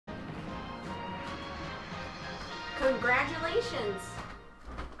Congratulations.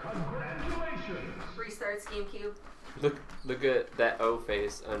 Congratulations. Restart GameCube. Look at that O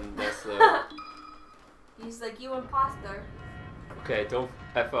face on Nestle. He's like, you imposter. Okay, don't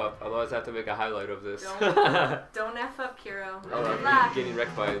F up, otherwise I have to make a highlight of this. Don't F up, Kiro. Oh, Good I'm luck. getting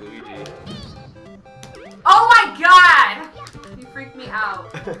wrecked by Luigi. Oh my god! You freaked me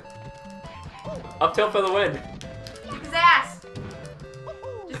out. Up tilt for the win. Kick his ass.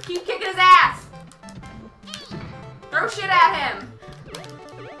 Just keep kicking his ass. Throw shit at him.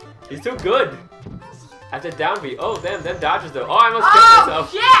 He's too good. I have to down B. Oh, damn, them dodges though. Oh, I almost killed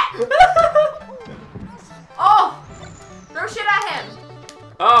myself. Shit! Oh! Throw shit at him.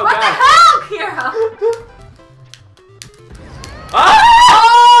 Oh, what God. the hell, Kiro? Ah!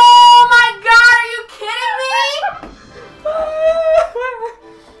 Oh my god, are you kidding me?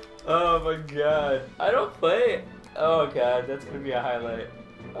 Oh my god. I don't play. Oh god, that's gonna be a highlight.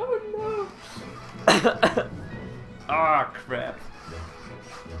 Oh no. Ah, crap.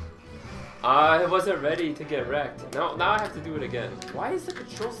 I wasn't ready to get wrecked. Now I have to do it again. Why is the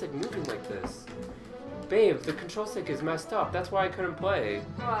control stick moving like this? Babe, the control stick is messed up. That's why I couldn't play.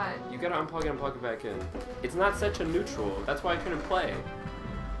 What? You gotta unplug and plug it back in. It's not such a neutral. That's why I couldn't play.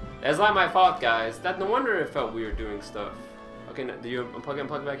 That's not my fault, guys. No wonder it felt weird doing stuff. Okay, do you unplug and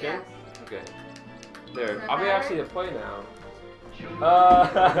plug back in? Okay. There. I'll be actually to play now.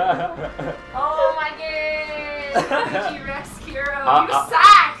 Oh my god! Luigi wrecks Kiro. You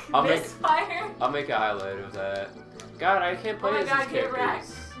suck! Misfire. I'll make a highlight of that. God, I can't play oh my as god, these get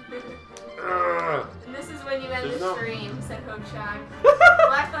wrecked. characters. And this is when you end the stream, said Hookshot.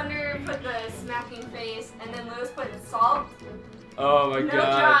 Black Thunder put the smacking face, and then Lewis put salt. Oh my god. No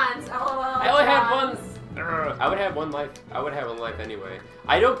Johns. LOL. I only have one. I would have one life. I would have one life anyway.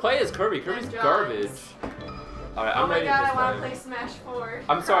 I don't play as Kirby. Kirby's garbage. All right, I'm ready this time. Oh my god, I want to play Smash 4.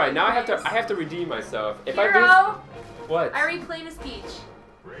 I'm sorry. Now I have to redeem myself. If I do. What? I already played as Peach.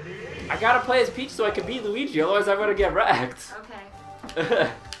 I gotta play as Peach so I can beat Luigi. Otherwise, I'm gonna get wrecked. Okay.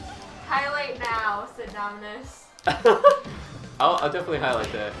 Highlight now, said Dominus. I'll definitely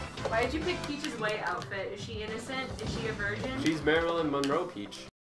highlight that. Why did you pick Peach's white outfit? Is she innocent? Is she a virgin? She's Marilyn Monroe Peach.